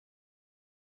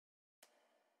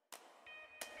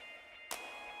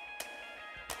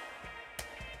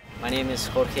My name is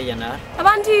Jorge Yanar.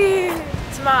 Avanti!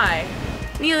 Tamai.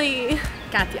 Neely.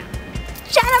 Katya.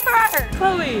 Jennifer!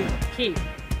 Chloe. Keith.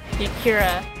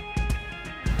 Yakira.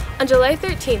 On July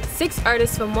 13th, 6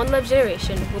 artists from One Love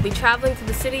Generation will be traveling to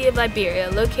the City of Liberia,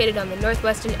 located on the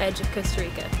northwestern edge of Costa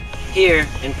Rica. Here,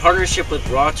 in partnership with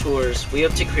Raw Tours, we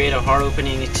hope to create a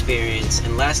heart-opening experience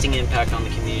and lasting impact on the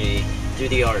community through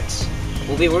the arts.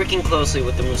 We'll be working closely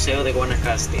with the Museo de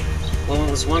Guanacaste, what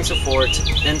was once a fort,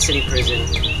 then city prison,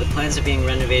 with plans of being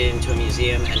renovated into a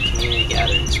museum and community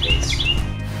gathering space.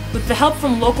 With the help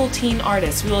from local teen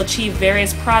artists, we will achieve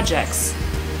various projects,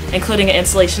 including an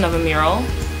installation of a mural,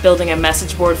 building a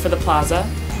message board for the plaza,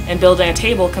 and building a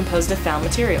table composed of found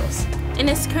materials. In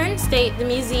its current state, the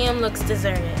museum looks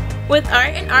deserted. With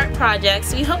art and art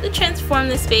projects, we hope to transform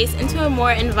the space into a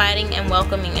more inviting and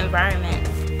welcoming environment.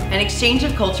 An exchange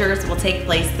of cultures will take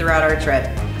place throughout our trip.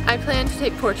 I plan to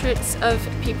take portraits of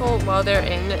people while they're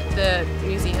in the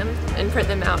museum and print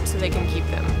them out so they can keep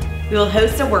them. We will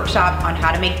host a workshop on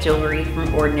how to make jewelry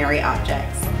from ordinary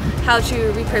objects. How to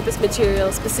repurpose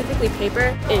materials, specifically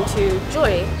paper, into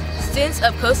jewelry. Students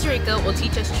of Costa Rica will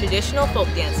teach us traditional folk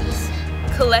dances.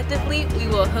 Collectively, we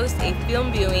will host a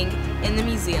film viewing in the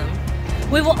museum.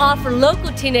 We will offer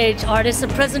local teenage artists a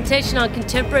presentation on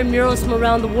contemporary murals from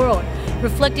around the world,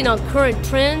 reflecting on current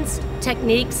trends,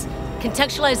 techniques,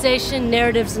 contextualization,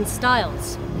 narratives, and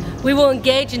styles. We will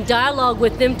engage in dialogue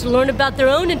with them to learn about their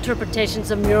own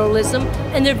interpretations of muralism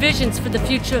and their visions for the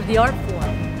future of the art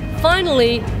form.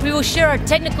 Finally, we will share our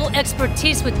technical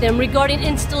expertise with them regarding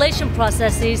installation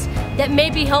processes that may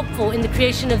be helpful in the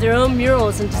creation of their own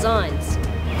murals and designs.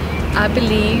 I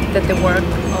believe that the work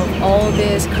of all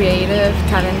these creative,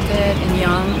 talented, and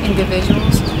young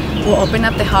individuals will open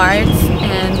up the hearts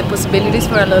and the possibilities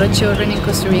for a lot of children in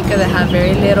Costa Rica that have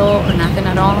very little or nothing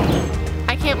at all.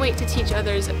 I can't wait to teach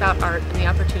others about art and the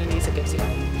opportunities it gives you.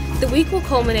 The week will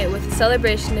culminate with a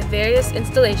celebration of various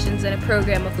installations and a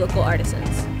program of local artisans.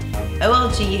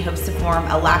 OLG hopes to form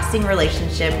a lasting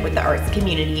relationship with the arts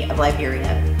community of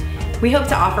Liberia. We hope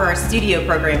to offer our studio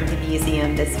program at the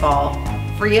museum this fall,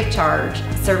 free of charge,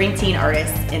 serving teen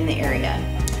artists in the area.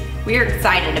 We are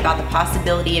excited about the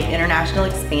possibility of international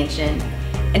expansion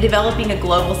and developing a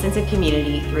global sense of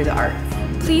community through the arts.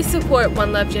 Please support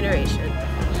One Love Generation.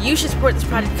 You should support this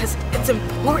project because it's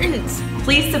important.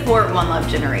 Please support One Love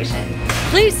Generation.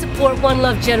 Please support One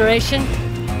Love Generation.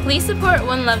 Please support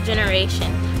One Love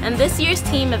Generation and this year's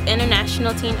team of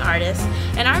international teen artists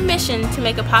and our mission to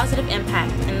make a positive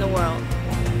impact in the world.